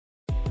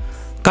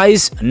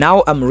Guys,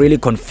 now I'm really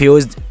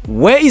confused.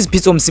 Where is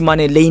Pitso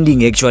Mosimane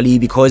landing actually?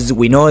 Because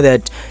we know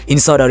that in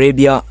Saudi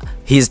Arabia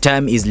his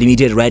time is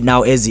limited right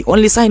now, as he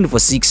only signed for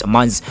 6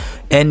 months,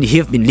 and he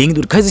have been linked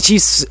with Kaizer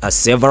Chiefs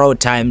several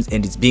times,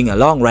 and it's being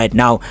along right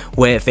now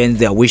where fans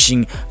they are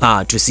wishing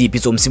to see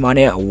Pitso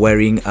Mosimane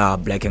wearing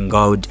black and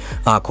gold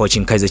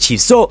coaching Kaizer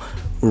Chiefs. So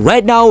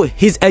right now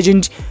his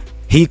agent,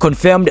 he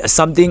confirmed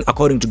something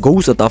according to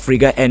Go South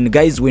Africa. And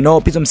guys, we know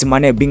Pitso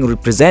Mosimane being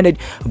represented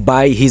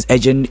by his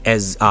agent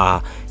as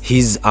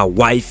his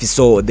wife,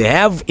 so they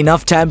have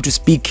enough time to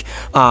speak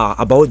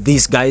about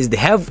these guys. They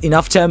have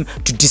enough time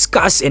to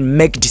discuss and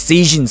make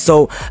decisions,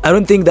 so I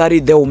don't think that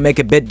they will make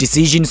a bad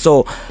decision.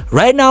 So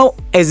right now,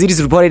 as it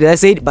is reported,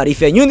 as I said, but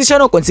if you're new in the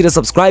channel, consider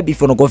subscribe.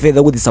 If you want to go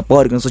further with the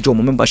support, you can switch your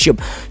membership.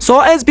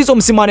 So as Pitso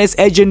Mosimane'S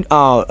agent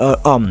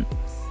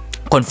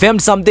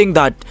confirmed something,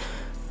 that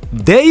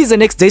there is a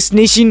next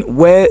destination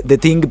where they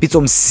think Pitso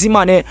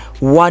Mosimane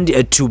want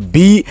to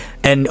be,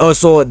 and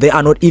also they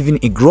are not even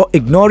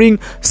ignoring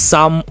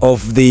some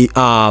of the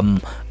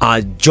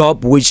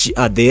job which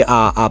they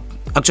are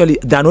actually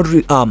they are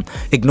not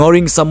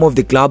ignoring some of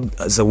the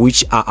clubs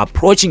which are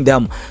approaching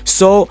them.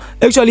 So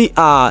actually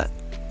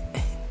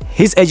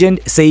his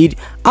agent said,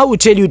 I will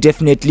tell you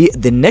definitely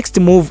the next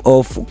move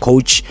of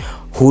coach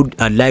would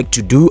like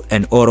to do,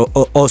 and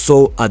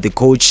also the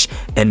coach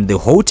and the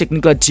whole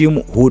technical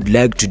team would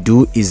like to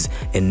do is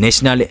a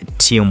national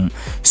team.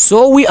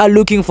 So we are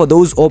looking for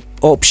those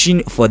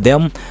option for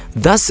them.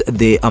 That's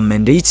the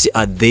mandate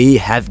they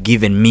have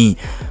given me.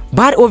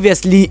 But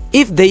obviously,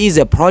 if there is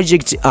a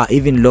project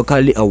even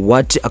locally,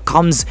 what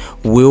comes,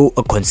 we'll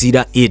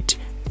consider it.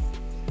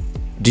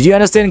 Did you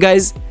understand,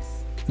 guys?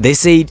 They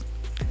said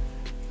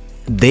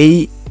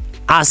they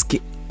ask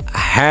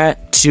her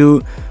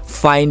to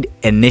find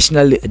a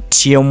national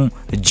team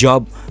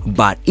job,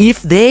 but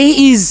if there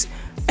is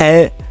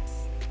a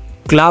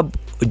club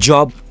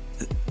job,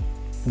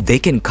 they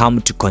can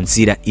come to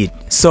consider it.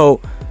 So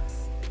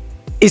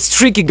it's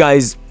tricky,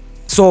 guys.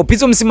 So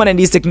Pitso Mosimane and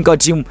his technical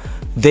team,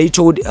 they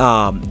told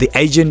the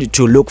agent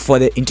to look for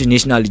the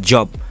international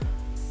job,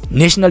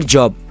 national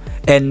job.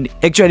 And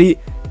actually,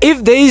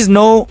 if there is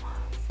no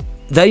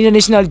the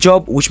international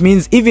job, which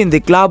means even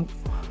the club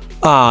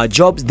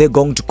jobs, they're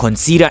going to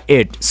consider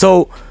it.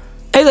 So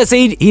as I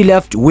said, he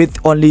left with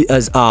only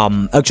as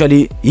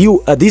actually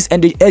this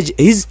ended,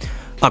 his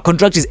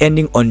contract is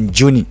ending on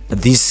June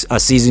this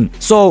season.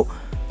 So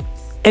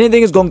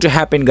anything is going to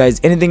happen,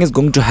 guys. Anything is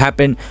going to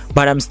happen,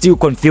 but I'm still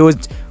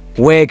confused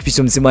where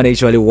Pitso Mosimane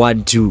actually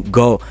want to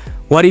go.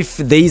 What if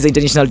there is an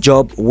international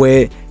job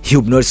where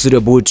he'll be not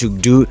suitable to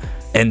do,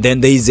 and then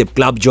there is a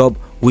club job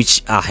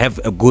which have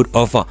a good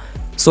offer?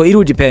 So it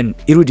will depend.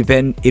 It will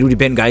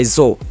depend, guys.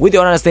 So with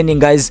your understanding,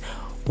 guys,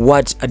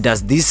 what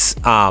does this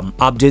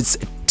updates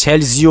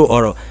tells you,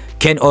 or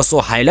can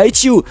also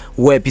highlight you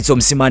where Pitso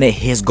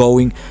Mosimane is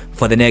going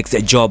for the next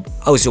job?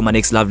 I will see you in my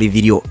next lovely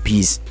video.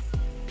 Peace.